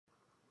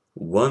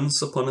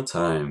Once upon a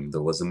time,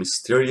 there was a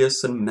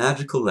mysterious and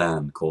magical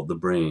land called the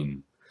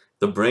Brain.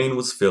 The Brain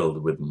was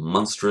filled with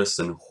monstrous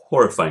and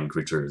horrifying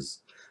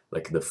creatures,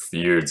 like the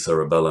feared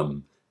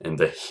cerebellum and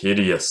the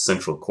hideous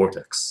central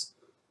cortex.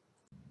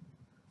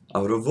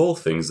 Out of all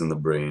things in the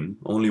Brain,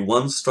 only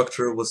one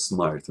structure was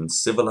smart and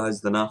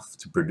civilized enough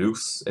to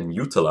produce and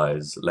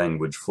utilize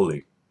language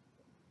fully.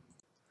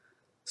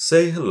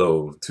 Say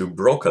hello to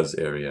Broca's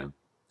area.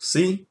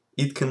 See?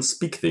 It can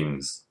speak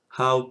things.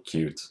 How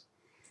cute.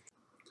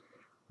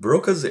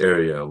 Broca's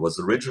area was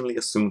originally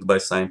assumed by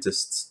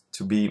scientists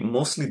to be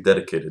mostly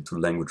dedicated to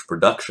language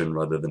production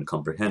rather than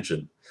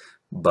comprehension,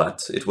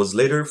 but it was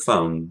later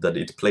found that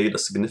it played a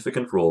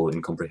significant role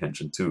in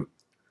comprehension too.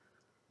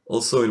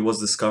 Also, it was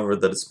discovered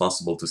that it's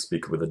possible to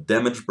speak with a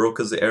damaged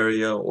Broca's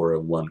area or a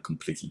one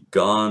completely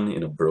gone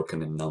in a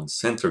broken and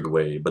non-centered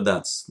way, but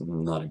that's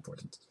not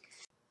important.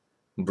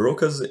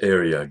 Broca's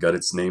area got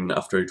its name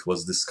after it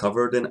was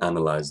discovered and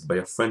analyzed by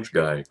a French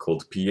guy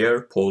called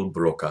Pierre-Paul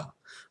Broca,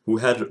 who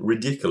had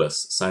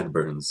ridiculous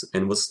sideburns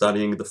and was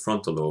studying the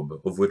frontal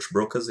lobe of which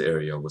Broca's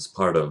area was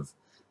part of,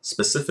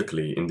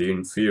 specifically in the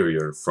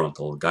inferior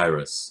frontal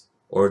gyrus,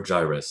 or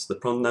gyrus. The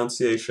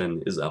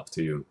pronunciation is up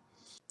to you.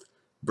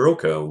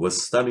 Broca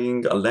was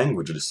studying a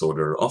language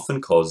disorder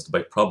often caused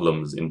by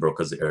problems in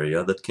Broca's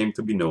area that came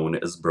to be known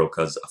as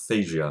Broca's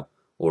aphasia,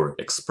 or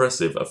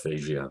expressive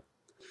aphasia,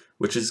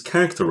 which is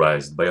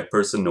characterized by a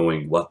person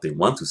knowing what they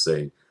want to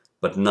say,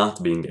 but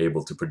not being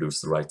able to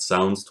produce the right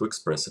sounds to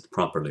express it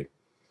properly.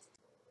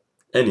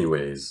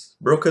 Anyways,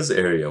 Broca's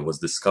area was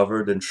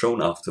discovered and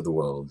shown off to the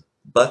world,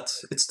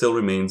 but it still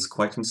remains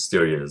quite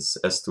mysterious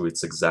as to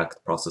its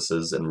exact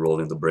processes and role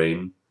in the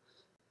brain,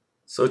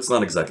 so it's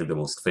not exactly the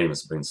most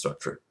famous brain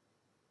structure.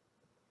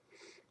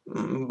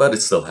 But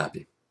it's still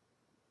happy.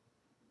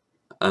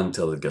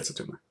 Until it gets a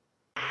tumor.